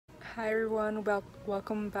Hi everyone,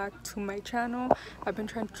 welcome back to my channel. I've been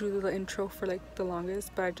trying to do the intro for like the longest,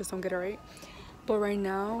 but I just don't get it right. But right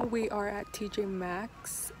now we are at TJ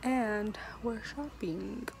Maxx and we're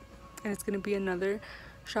shopping, and it's gonna be another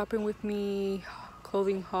shopping with me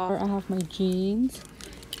clothing haul. I have my jeans,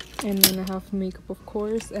 and then I have makeup of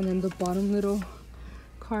course, and then the bottom little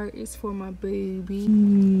cart is for my baby.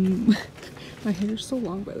 My hair is so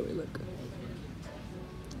long, by the way, look.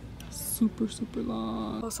 Super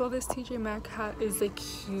long. Also, this TJ Maxx is like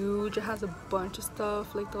huge. It has a bunch of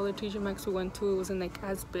stuff. Like the other TJ Maxx we went to, it wasn't like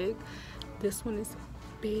as big. This one is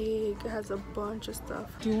big. It has a bunch of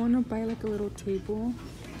stuff. Do you want to buy like a little table?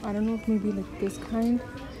 I don't know if maybe like this kind,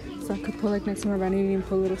 so I could put like next to my vanity and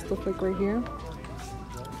put little stuff like right here,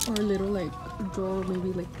 or a little like drawer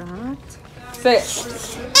maybe like that.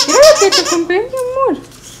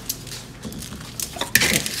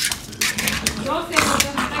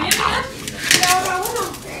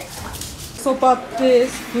 So bought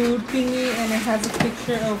this food thingy, and it has a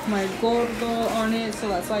picture of my gordo on it, so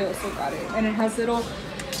that's why I also got it. And it has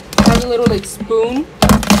a little like spoon,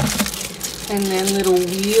 and then little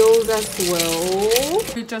wheels as well.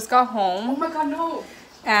 We just got home. Oh my god, no!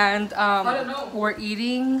 And we're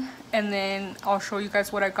eating, and then I'll show you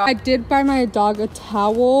guys what I got. I did buy my dog a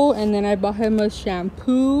towel, and then I bought him a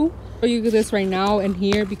shampoo. I'll show you this right now and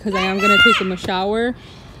here because I am gonna take him a shower.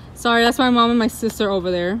 Sorry, that's my mom and my sister over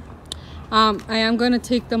there. I am gonna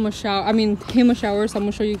take them a shower, him a shower, so I'm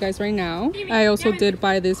gonna show you guys right now. I also did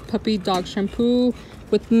buy this puppy dog shampoo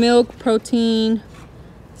with milk, protein,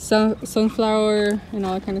 sunflower, and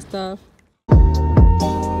all that kind of stuff.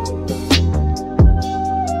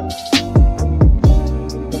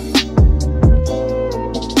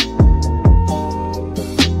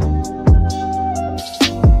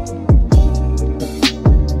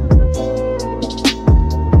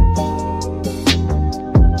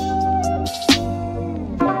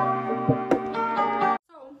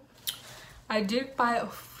 I did buy a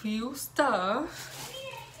few stuff.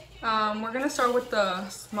 We're gonna start with the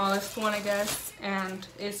smallest one, I guess, and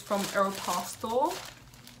it's from Aeropostale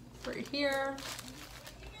right here.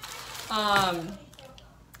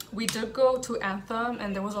 We did go to Anthem,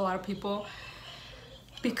 and there was a lot of people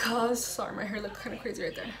because, sorry, my hair looks kind of crazy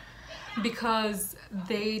right there, because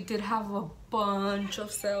they did have a bunch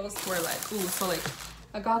of sales where like, ooh, so like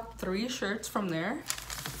I got 3 shirts from there,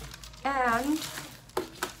 and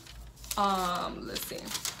let's see,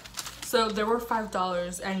 so they were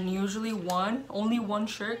 $5, and usually only one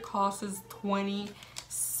shirt costs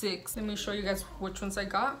 26. Let me show you guys which ones I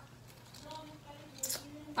got.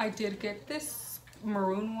 I did get this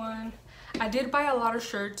maroon one. I did buy a lot of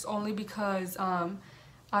shirts only because I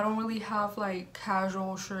don't really have like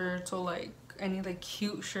casual shirts or like any like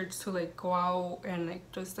cute shirts to like go out and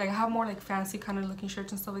like just like I have more like fancy kind of looking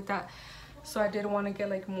shirts and stuff like that. So I did want to get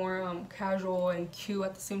like more casual and cute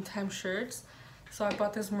at the same time shirts. So I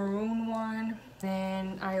bought this maroon one.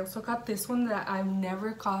 And I also got this one that I've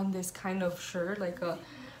never gotten this kind of shirt. Like a,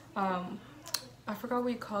 I forgot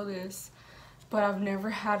what you call this. But I've never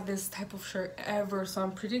had this type of shirt ever. So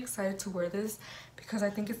I'm pretty excited to wear this because I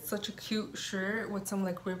think it's such a cute shirt with some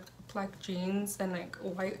like ripped black jeans and like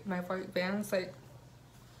my white Vans. Like,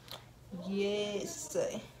 yes.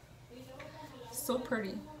 So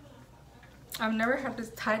pretty. I've never had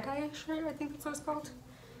this tie-dye shirt, I think that's what it's called.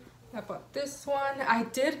 I bought this one. I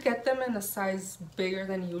did get them in a size bigger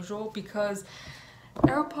than usual because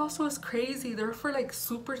Aeropostale is crazy. They're for like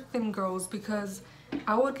super thin girls, because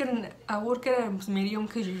I would get a medium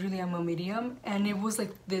because usually I'm a medium, and it was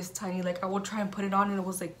like this tiny. Like I would try and put it on and it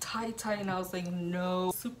was like tight, and I was like,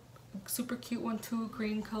 no. Super cute one too,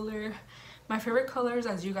 green color. My favorite colors,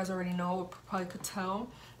 as you guys already know, probably could tell,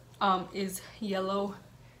 is yellow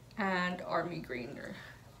and army green or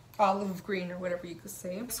olive green or whatever you could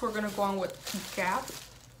say. So we're gonna go on with Gap.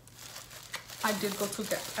 I did go to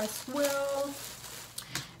Gap as well,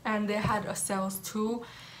 and they had a sales too.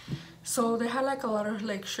 So they had like a lot of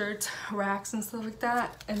like shirts, racks and stuff like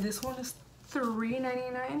that, and this one is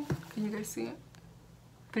 $3.99. Can you guys see it?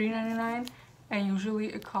 $3.99, and usually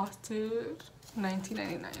it costed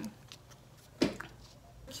 $19.99.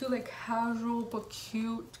 Cute, like casual but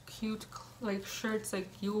cute like shirts, like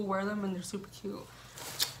you will wear them and they're super cute.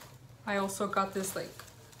 I also got this like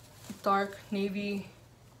dark navy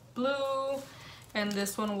blue, and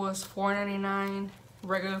this one was $4.99.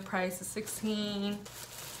 Regular price is $16.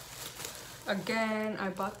 Again, I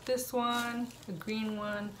bought this one, the green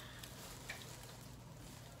one,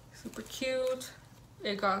 super cute.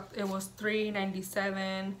 It was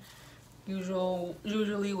 $3.97.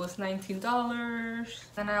 Usually was $19.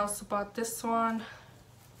 Then I also bought this one,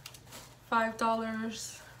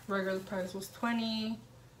 $5. Regular price was $20.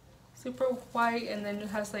 Super white, and then it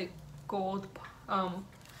has like gold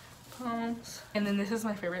pumps. And then this is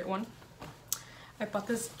my favorite one. I bought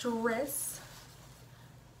this dress.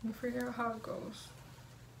 Let me figure out how it goes.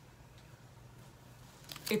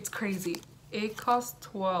 It's crazy. It costs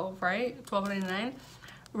 $12, right? $12.99.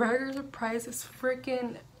 Regular price is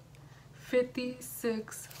freaking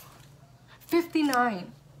 $59.99.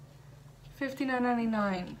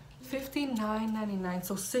 $59.99. $59.99.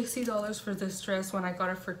 So $60 for this dress when I got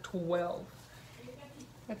it for $12.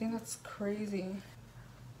 I think that's crazy.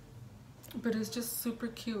 But it's just super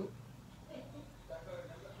cute.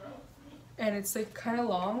 And it's like kind of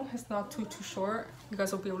long. It's not too short. You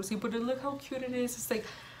guys will be able to see. But look how cute it is. It's like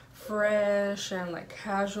fresh and like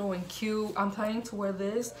casual and cute. I'm planning to wear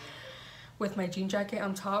this with my jean jacket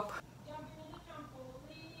on top.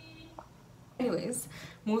 Anyways,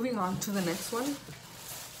 moving on to the next one.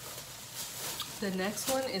 The next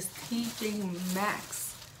one is TJ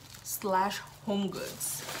Maxx / Home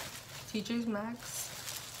Goods. TJ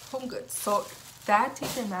Maxx Home Goods. So that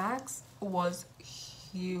TJ Maxx was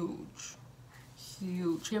huge.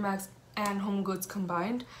 TJ Maxx and Home Goods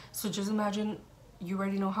combined. So just imagine, you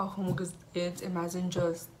already know how Home Goods is. Imagine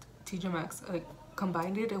just TJ Maxx like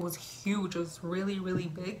combined it. It was huge. It was really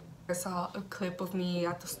big. I saw a clip of me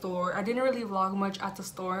at the store. I didn't really vlog much at the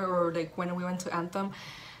store or like when we went to Anthem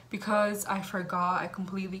because I forgot. I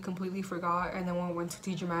completely forgot. And then when we went to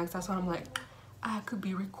TJ Maxx, that's when I'm like, I could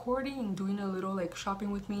be recording, doing a little like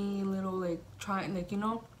shopping with me, little like trying, like, you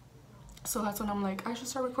know. So that's when I'm like, I should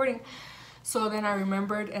start recording. So then I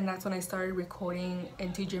remembered, and that's when I started recording in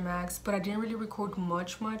TJ Maxx. But I didn't really record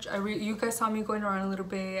much. You guys saw me going around a little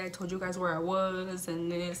bit. I told you guys where I was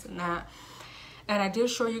and this and that. And I did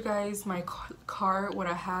show you guys my cart, what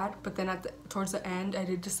I had. But then towards the end, I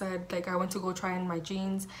did decide, like, I went to go try on my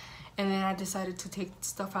jeans. And then I decided to take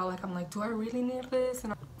stuff out. Like, I'm like, do I really need this?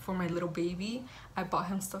 And for my little baby, I bought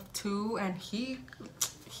him stuff too. And he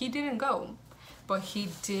didn't go. But he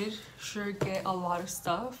did sure get a lot of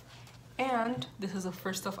stuff. And this is the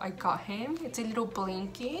first stuff I got him. It's a little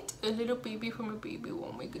blanket. A little baby for my baby.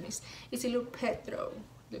 Oh my goodness. It's a little Petro.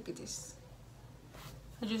 Look at this.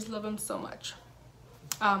 I just love him so much.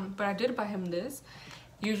 But I did buy him this.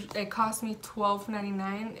 It cost me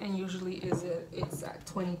 $12.99 and usually it's at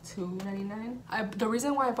 $22.99. The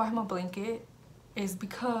reason why I bought him a blanket is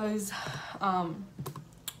because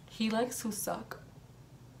he likes to suck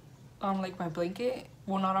on like my blanket.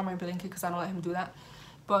 Well, not on my blanket because I don't let him do that.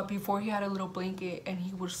 But before, he had a little blanket and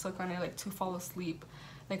he would suck on it like to fall asleep,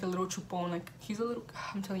 like a little chupon. Like, he's a little,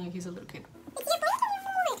 I'm telling you, he's a little kid.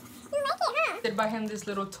 I did buy him this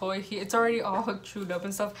little toy. It's already all chewed up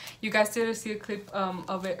and stuff. You guys did see a clip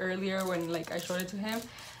of it earlier when like I showed it to him.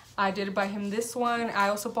 I did buy him this one. I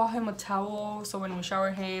also bought him a towel, so when we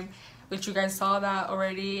shower him, which you guys saw that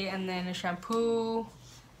already, and then a shampoo.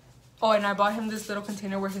 Oh, and I bought him this little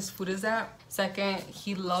container where his food is at. Second,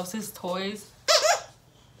 he loves his toys.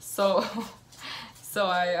 So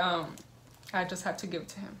I just had to give it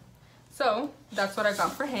to him. So that's what I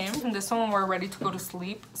got for him. And this one, we're ready to go to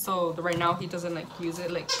sleep. So right now he doesn't like use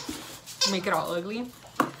it, like make it all ugly.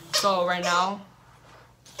 So right now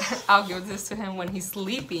I'll give this to him when he's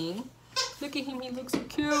sleeping. Look at him, he looks so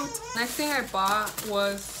cute. Next thing I bought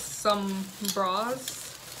was some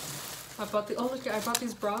bras. I bought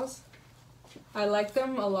these bras. I like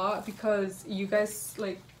them a lot because you guys,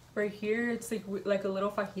 like right here, it's like a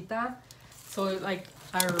little fajita. So like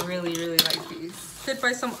I really like these. Did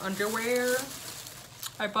buy some underwear.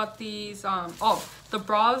 I bought these the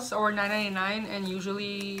bras are $9.99 and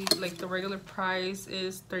usually like the regular price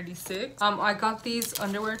is $36. I got these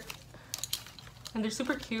underwear and they're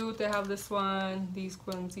super cute. They have this one, these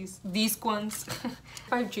ones.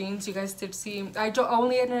 5 jeans, you guys did see. I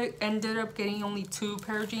only ended up getting only 2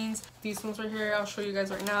 pair of jeans. These ones right here, I'll show you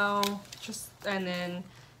guys right now. And then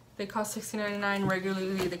they cost $16.99.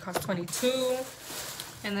 Regularly they cost $22.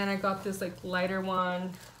 And then I got this like lighter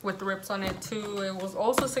one with the rips on it too. It was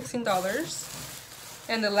also $16.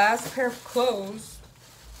 And the last pair of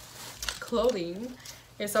clothing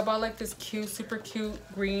is about like this cute, super cute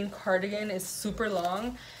green cardigan. It's super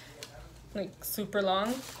long, like super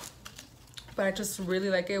long. But I just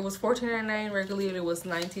really like it. It was $14.99. Regularly it was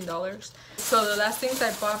 $19. So the last things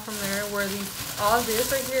I bought from there were these. All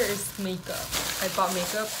this right here is makeup. I bought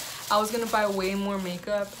makeup. I was gonna buy way more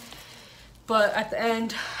makeup. But at the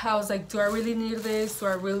end, I was like, do I really need this? Do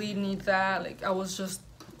I really need that? Like, I was just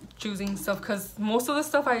choosing stuff because most of the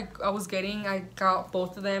stuff I was getting, I got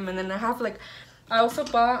both of them. And then I have like, I also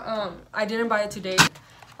bought, I didn't buy it today.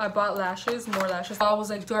 I bought lashes, more lashes. I was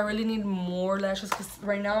like, do I really need more lashes? Because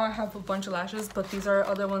right now I have a bunch of lashes, but these are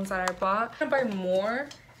other ones that I bought. I'm gonna buy more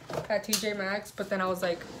at TJ Maxx, but then I was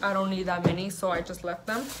like, I don't need that many, so I just left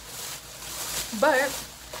them. But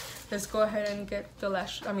let's go ahead and get the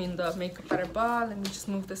the makeup that I bought. Let me just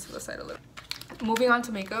move this to the side a little. Moving on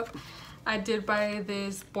to makeup, I did buy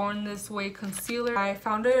this Born This Way concealer. I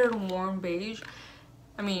found it in warm beige.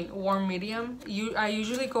 I mean warm medium. I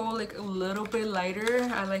usually go like a little bit lighter.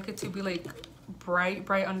 I like it to be like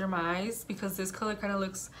bright under my eyes because this color kind of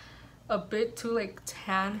looks a bit too like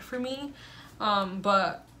tan for me.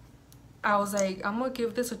 But I was like, I'm gonna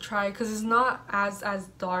give this a try because it's not as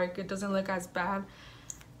dark. It doesn't look as bad.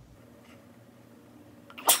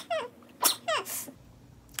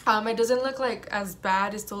 It doesn't look like as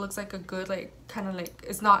bad. It still looks like a good, like, kind of like,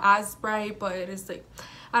 it's not as bright, but it is like,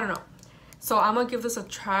 I don't know. So I'm gonna give this a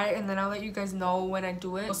try and then I'll let you guys know when I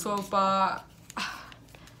do it. Also bought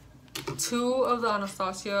 2 of the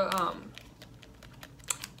Anastasia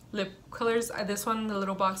lip colors. This one, the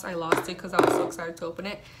little box, I lost it because I was so excited to open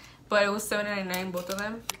it, but it was $7.99 both of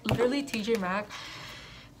them. Literally TJ Maxx.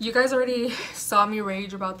 You guys already saw me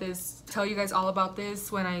rage about this, tell you guys all about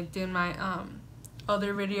this when I did my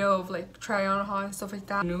other video of like try on haul and stuff like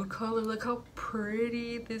that. Nude color, look how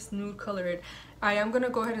pretty this nude color is. I am gonna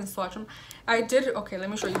go ahead and swatch them. Okay, let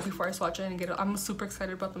me show you before I swatch it and get it. I'm super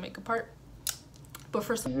excited about the makeup part, but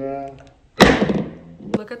first look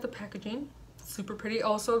at the packaging, super pretty.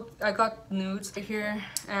 Also I got nudes right here,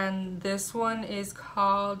 and this one is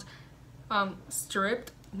called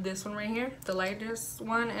Stripped, this one right here, the lightest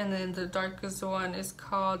one, and then the darkest one is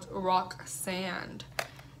called Rock Sand.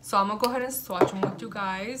 So I'm gonna go ahead and swatch them with you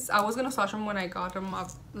guys. I was gonna swatch them when I got them up,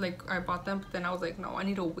 like I bought them, but then I was like, no, I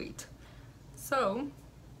need to wait. So,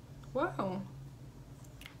 wow,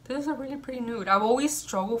 this is a really pretty nude. I've always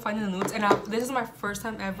struggled finding the nudes, and this is my first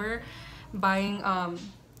time ever buying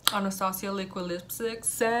Anastasia liquid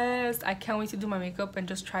lipsticks. I can't wait to do my makeup and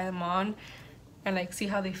just try them on and like see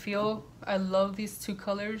how they feel. I love these 2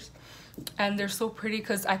 colors and they're so pretty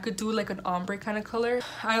because I could do like an ombre kind of color.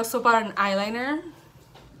 I also bought an eyeliner.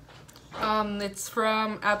 It's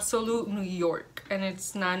from Absolute New York and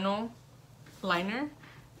it's nano liner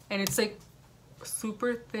and it's like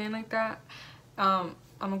super thin like that. I'm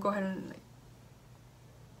gonna go ahead and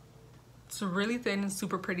it's really thin and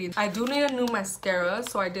super pretty. I do need a new mascara,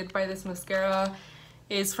 so I did buy this mascara.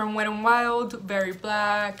 It's from Wet n Wild, very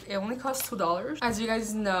black. It only costs $2. As you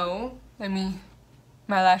guys know, I mean,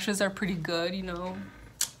 my lashes are pretty good, you know.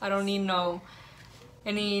 I don't need no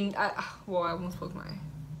well, I almost broke my.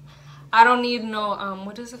 I don't need no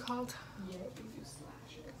what is it called? Yeah, you use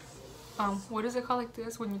lashes. What is it called like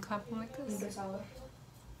this when you clap them like this?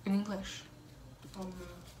 In English.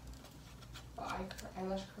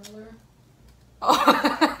 Eyelash curler.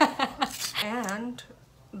 Oh. And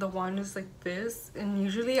the wand is like this, and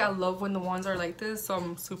usually I love when the wands are like this, so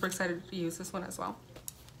I'm super excited to use this one as well.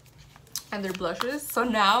 And they're blushes. So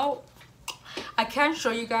now I can't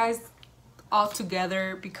show you guys all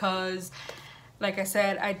together because like I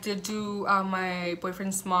said, I did do my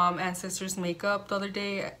boyfriend's mom and sister's makeup the other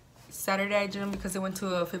day. Saturday I did them because they went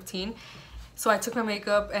to a 15. So I took my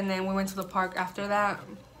makeup and then we went to the park after that,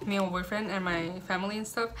 me and my boyfriend and my family and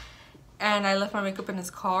stuff. And I left my makeup in his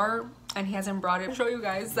car and he hasn't brought it. I'll show you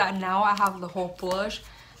guys that now I have the whole blush,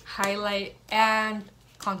 highlight, and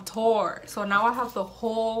contour. So now I have the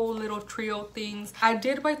whole little trio things. I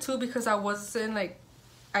did buy 2 because I wasn't like,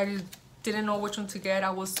 I didn't know which one to get.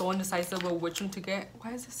 I was so indecisive of which one to get.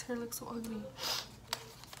 Why does this hair look so ugly?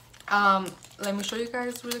 Let me show you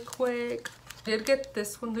guys really quick. I did get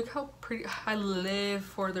this one. Look how pretty. I live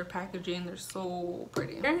for their packaging. They're so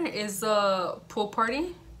pretty. Here is a pool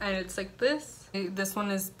party and it's like this. This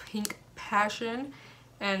one is Pink Passion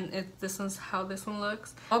and this one's how this one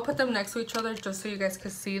looks. I'll put them next to each other just so you guys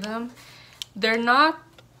can see them. They're not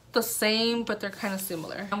the same, but they're kind of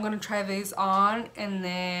similar. I'm gonna try these on and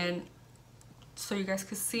then so you guys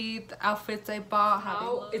can see the outfits I bought,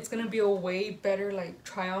 how it's gonna be a way better like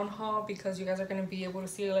try on haul because you guys are gonna be able to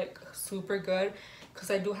see like super good because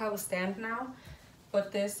I do have a stand now.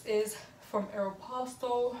 But this is from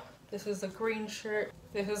Aeropostale. This is a green shirt.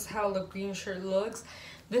 This is how the green shirt looks.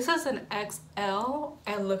 This is an XL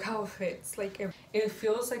and look how it fits. Like it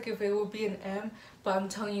feels like if it would be an M, but I'm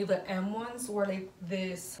telling you the M ones were like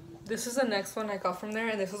this. This is the next one I got from there,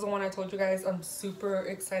 and this is the one I told you guys I'm super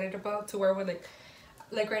excited about to wear with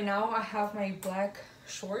like right now I have my black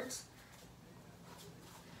shorts.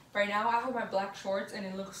 Right now I have my black shorts and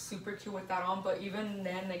it looks super cute with that on, but even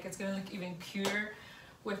then like it's gonna look even cuter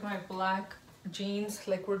with my black jeans,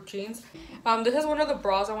 like ripped jeans. This is one of the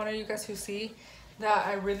bras I wanted you guys to see. that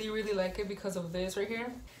I really like it because of this right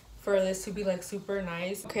here, for this to be like super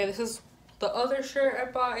nice. Okay, this is the other shirt I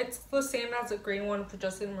bought. It's the same as the green one, but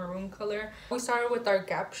just in maroon color. We started with our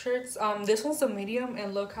Gap shirts. This one's a medium,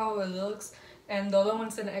 and look how it looks. And the other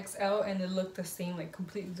one's an XL, and it looked the same, like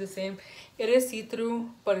completely the same. It is see-through,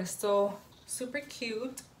 but it's still super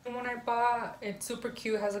cute. The one I bought, it's super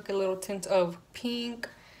cute. It has like a little tint of pink.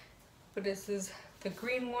 But this is the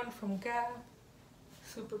green one from Gap.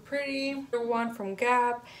 Super pretty. The one from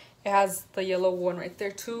Gap, it has the yellow one right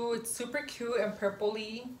there too. It's super cute and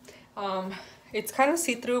purpley. It's kind of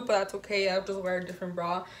see-through, but that's okay. I'll just wear a different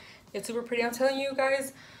bra. It's super pretty. I'm telling you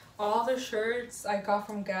guys, all the shirts I got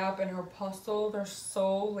from Gap and Aeropostale, they're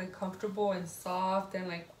so like comfortable and soft and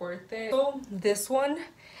like worth it. So this one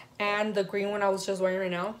and the green one I was just wearing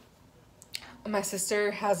right now, my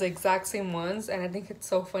sister has the exact same ones, and I think it's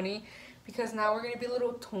so funny because now we're gonna be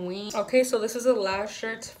little twins. Okay, so this is the last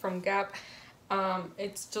shirt from Gap.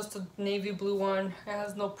 It's just a navy blue one. It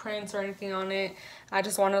has no prints or anything on it. I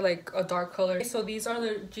just wanted like a dark color. Okay, so these are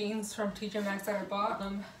the jeans from TJ Maxx that I bought.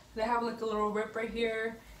 They have like a little rip right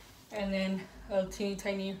here, and then a teeny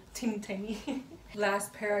tiny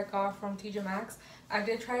last pair I got from TJ Maxx. I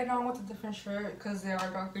did try it on with a different shirt because they are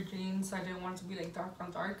darker jeans, so I didn't want it to be like dark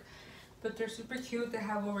on dark, but they're super cute. They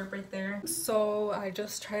have a rip right there. So I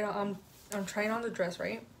just tried on, I'm trying on the dress,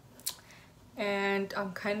 right? And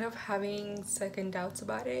I'm kind of having second doubts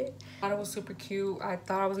about it. I thought it was super cute. I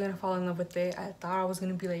thought I was gonna fall in love with it. I thought I was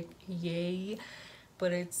gonna be like, yay,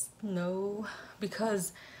 but it's no,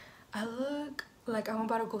 because I look like I'm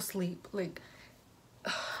about to go sleep. Like,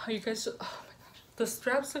 you guys just, oh my gosh, the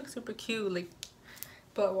straps look super cute, like,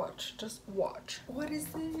 but watch, just watch. What is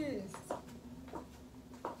this?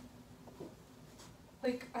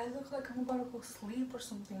 Like, I look like I'm about to go sleep or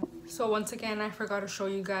something. So once again, I forgot to show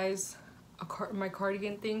you guys my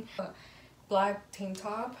cardigan thing, black tank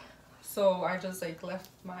top. So I just like left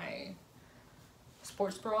my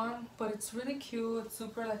sports bra on, but it's really cute. It's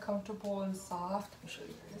super like comfortable and soft. Let me show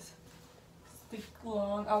you guys. It's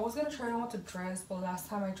long. I was gonna try it on with the dress, but last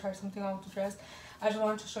time I tried something on with the dress, I just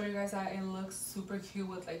wanted to show you guys that it looks super cute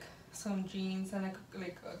with like some jeans and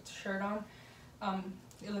like a shirt on.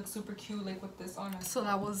 It looks super cute like with this on. So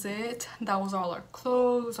that was it. That was all our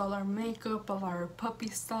clothes, all our makeup, all our puppy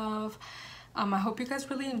stuff. I hope you guys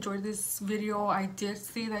really enjoyed this video. I did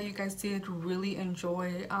see that you guys did really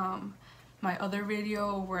enjoy my other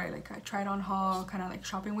video where I tried on haul, kind of like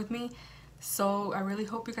shopping with me. So I really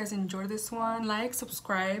hope you guys enjoyed this one. Like,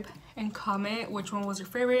 subscribe, and comment which one was your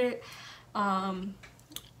favorite.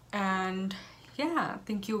 And yeah,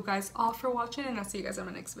 thank you guys all for watching, and I'll see you guys in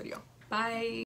my next video. Bye.